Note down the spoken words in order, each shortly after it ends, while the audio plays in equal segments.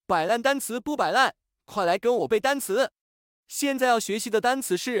摆烂单词不摆烂，快来跟我背单词。现在要学习的单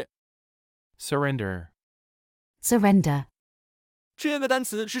词是 surrender. surrender, 这个单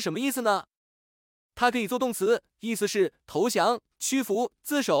词是什么意思呢？它可以做动词，意思是投降、屈服、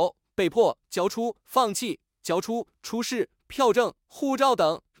自首、被迫、交出、放弃、交出、出示、票证、护照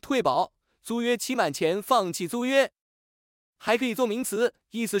等、退保、租约期满前放弃租约。还可以做名词，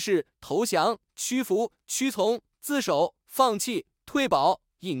意思是投降、屈服、屈从、自首、放弃、退保、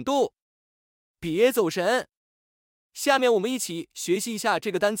引渡。别走神。下面我们一起学习一下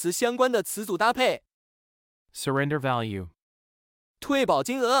这个单词相关的词组搭配。 Surrender value. 退保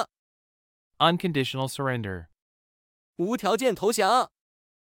金额， Unconditional surrender. 无条件投降，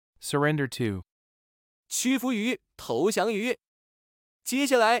 Surrender to. 屈服于、投降于。接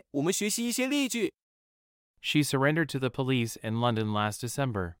下来我们学习一些例句。 She surrendered to the police in London last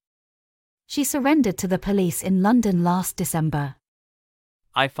December. she surrendered to the police in London last December.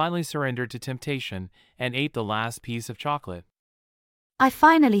 I finally surrendered to temptation and ate the last piece of chocolate. I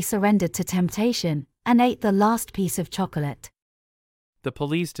finally surrendered to temptation and ate the last piece of chocolate. The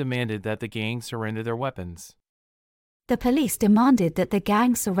police demanded that the gang surrender their weapons. The police demanded that the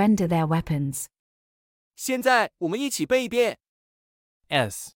gang surrender their weapons. 现在我们一起背一遍。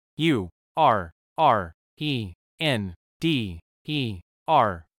 surrender.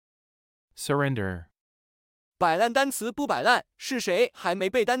 Surrender. 摆烂单词不摆烂，是谁还没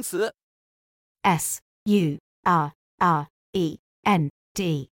背单词？ surrender.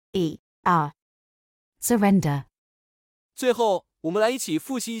 surrender. 最后，我们来一起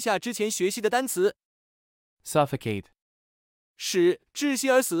复习一下之前学习的单词。 Suffocate. 使窒息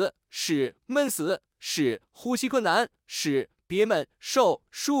而死，使闷死，使呼吸困难，使憋闷，受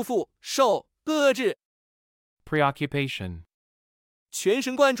束缚，受遏制。 Preoccupation. 全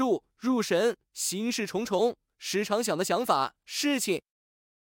神贯注，入神，心事重重，时常想的想法、事情。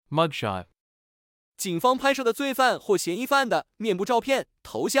 Mugshot. 警方拍摄的罪犯或嫌疑犯的面部照片、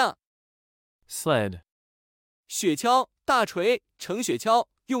头像。 Sled. 雪橇、大锤，乘雪橇，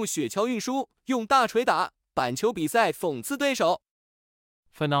用雪橇运输，用大锤打。板球比赛讽刺对手。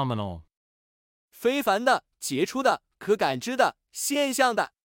 Phenomenal. 非凡的、杰出的、可感知的、现象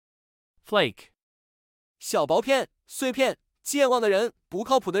的。 Flake. 小薄片、碎片，健忘的人，不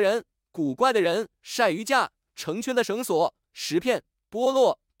靠谱的人，古怪的人，晒鱼架，成圈的绳索，石片，剥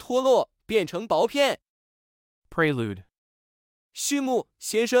落，脱落，变成薄片。 Prelude. 序幕，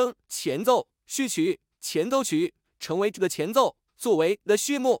先声，前奏，序曲，前奏曲，成为这个前奏，作为的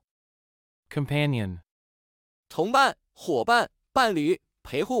序幕。 Companion. 同伴、伙伴、伴侣、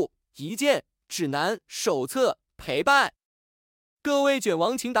陪护、一键、指南、手册、陪伴。各位卷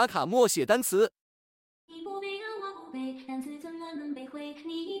王请打卡默写单词。你不背让我不背，单词怎么能背会？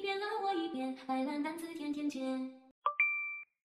你一遍了我一遍，摆烂单词天天见。